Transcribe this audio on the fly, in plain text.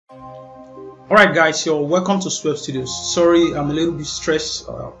Alright guys, you're welcome to Swell Studios. Sorry, I'm a little bit stressed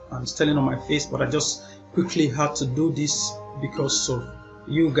and telling on my face, but I just quickly had to do this because of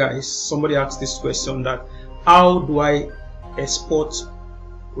you guys. Somebody asked this question, that how do I export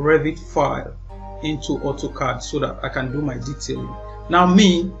Revit file into Autocad so that I can do my detailing. Now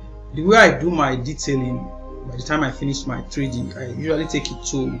me, the way I do my detailing, by the time I finish my 3D, I usually take it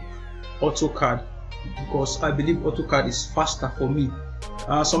to Autocad because I believe Autocad is faster for me.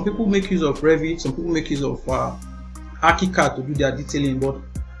 Some people make use of Revit, some people make use of Autocad to do their detailing, but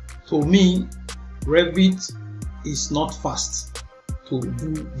to me, Revit is not fast to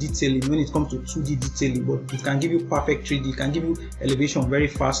do detailing when it comes to 2D detailing, but it can give you perfect 3D, it can give you elevation very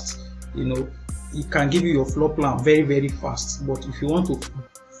fast, you know, it can give you your floor plan very fast. But if you want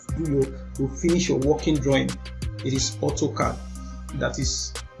to finish your working drawing, it is Autocad that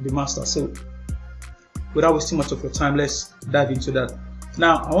is the master. So without wasting much of your time, let's dive into that.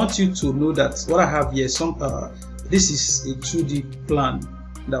 Now I want you to know that what I have here, this is a 2D plan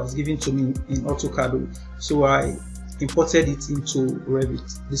that was given to me in Autocad, so I imported it into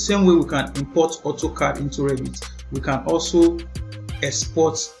Revit. The same way we can import Autocad into Revit, we can also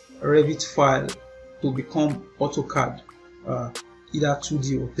export Revit file to become Autocad, either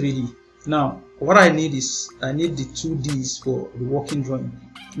 2D or 3D. Now what I need is, I need the 2Ds for the working drawing.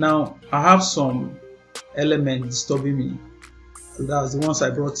 Now I have some elements disturbing me. That's the ones I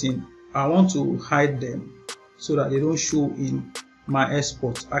brought in. I want to hide them so that they don't show in my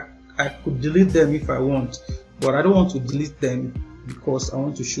export. I could delete them if I want, but I don't want to delete them because I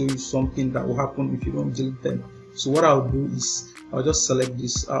want to show you something that will happen if you don't delete them. So what I'll do is I'll just select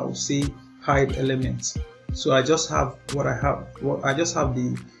this. I'll say hide elements. So I just have what I have. I just have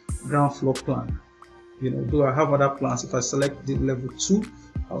the ground floor plan. You know, though I have other plans. If I select the level 2,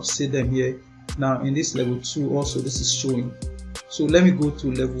 I'll see them here. Now in this level 2 also, this is showing. So let me go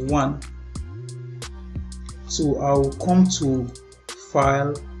to level 1. So I'll come to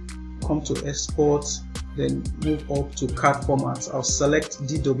file, come to export, then move up to CAD format. I'll select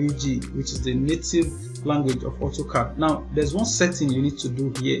DWG, which is the native language of Autocad. Now there's one setting you need to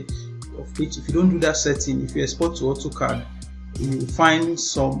do here, of which if you don't do that setting, if you export to Autocad, you find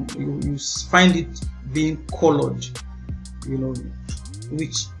you find it being colored, you know,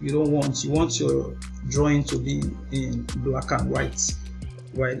 which you don't want. You want your drawing to be in black and white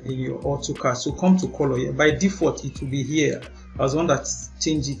while in your Autocad. So come to color here. By default it will be here. I was the one that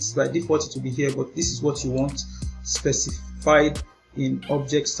changed it. By default it will be here, but this is what you want specified in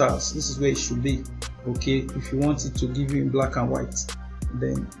object styles. This is where it should be. Okay, if you want it to give you in black and white,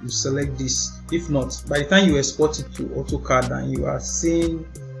 then you select this. If not, by the time you export it to Autocad and you are seeing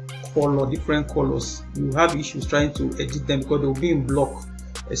different colors, you have issues trying to edit them because they will be in block,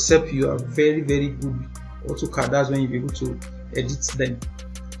 except you are very good Autocad. That's when you'll be able to edit them.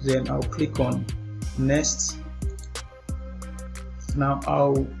 Then I'll click on next. Now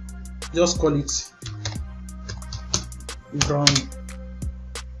I'll just call it ground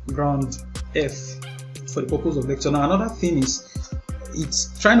F for the purpose of lecture. Now another thing is,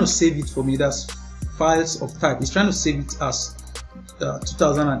 it's trying to save it for me. That's files of type. It's trying to save it as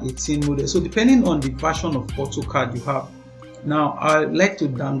 2018 model. So depending on the version of Autocad you have, now I like to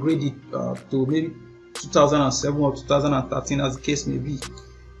downgrade it to maybe 2007 or 2013, as the case may be.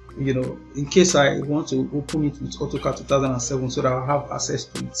 You know, in case I want to open it with Autocad 2007, so that I have access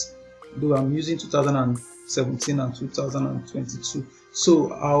to it. Though I'm using 2017 and 2022. So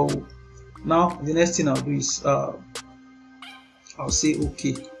now the next thing I'll do is I'll say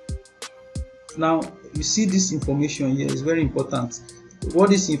okay. Now you see this information here is very important. What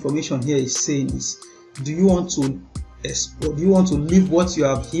this information here is saying is, do you want to export? Do you want to leave what you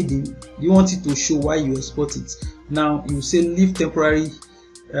have hidden? Do you want it to show while you export it? Now you say leave temporary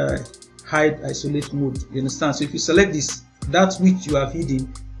hide isolate mode. You understand? So if you select this, that which you have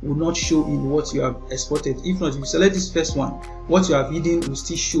hidden will not show in what you have exported. If not, if you select this first one, what you have hidden will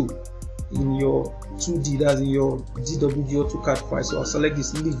still show in your 2D, that's in your DWG Autocad file. So I'll select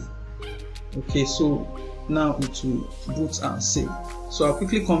this leave. Okay, so now it will boot and save. So I'll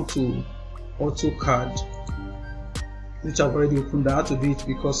quickly come to Autocad, which I've already opened. I had to do it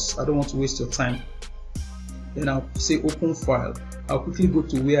because I don't want to waste your time. Then I'll say open file. I'll quickly go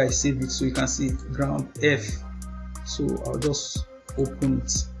to where I saved it, so you can see ground F. So I'll just open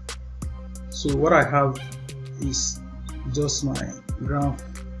it. So what I have is just my ground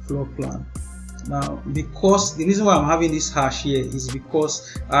floor plan. Now, because the reason why I'm having this hash here is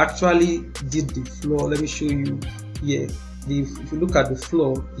because I actually did the floor. Let me show you here. If you look at the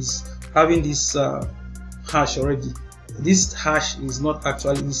floor, is having this hash already. This hash is not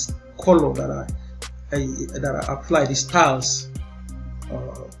actually this color that I applied. The styles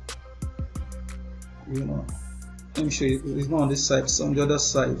you know, let me show you. It's not on this side, it's on the other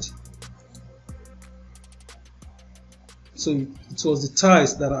side. So it was the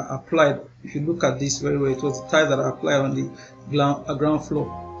tiles that I applied. If you look at this very well, it was the tiles that I applied on the ground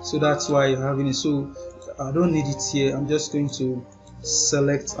floor. So that's why you're having it. So I don't need it here. I'm just going to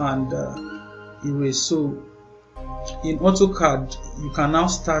select and erase. So in AutoCAD, you can now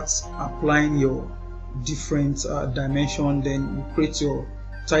start applying your different dimension. Then you create your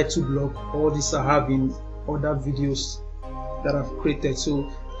title block. All these I have in other videos that I've created.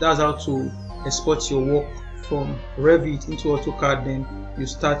 So that's how to export your work from Revit into AutoCAD. Then you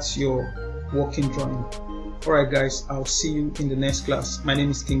start your working drawing. Alright guys, I'll see you in the next class. My name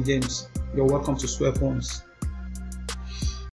is King James. You're welcome to Swear Homes.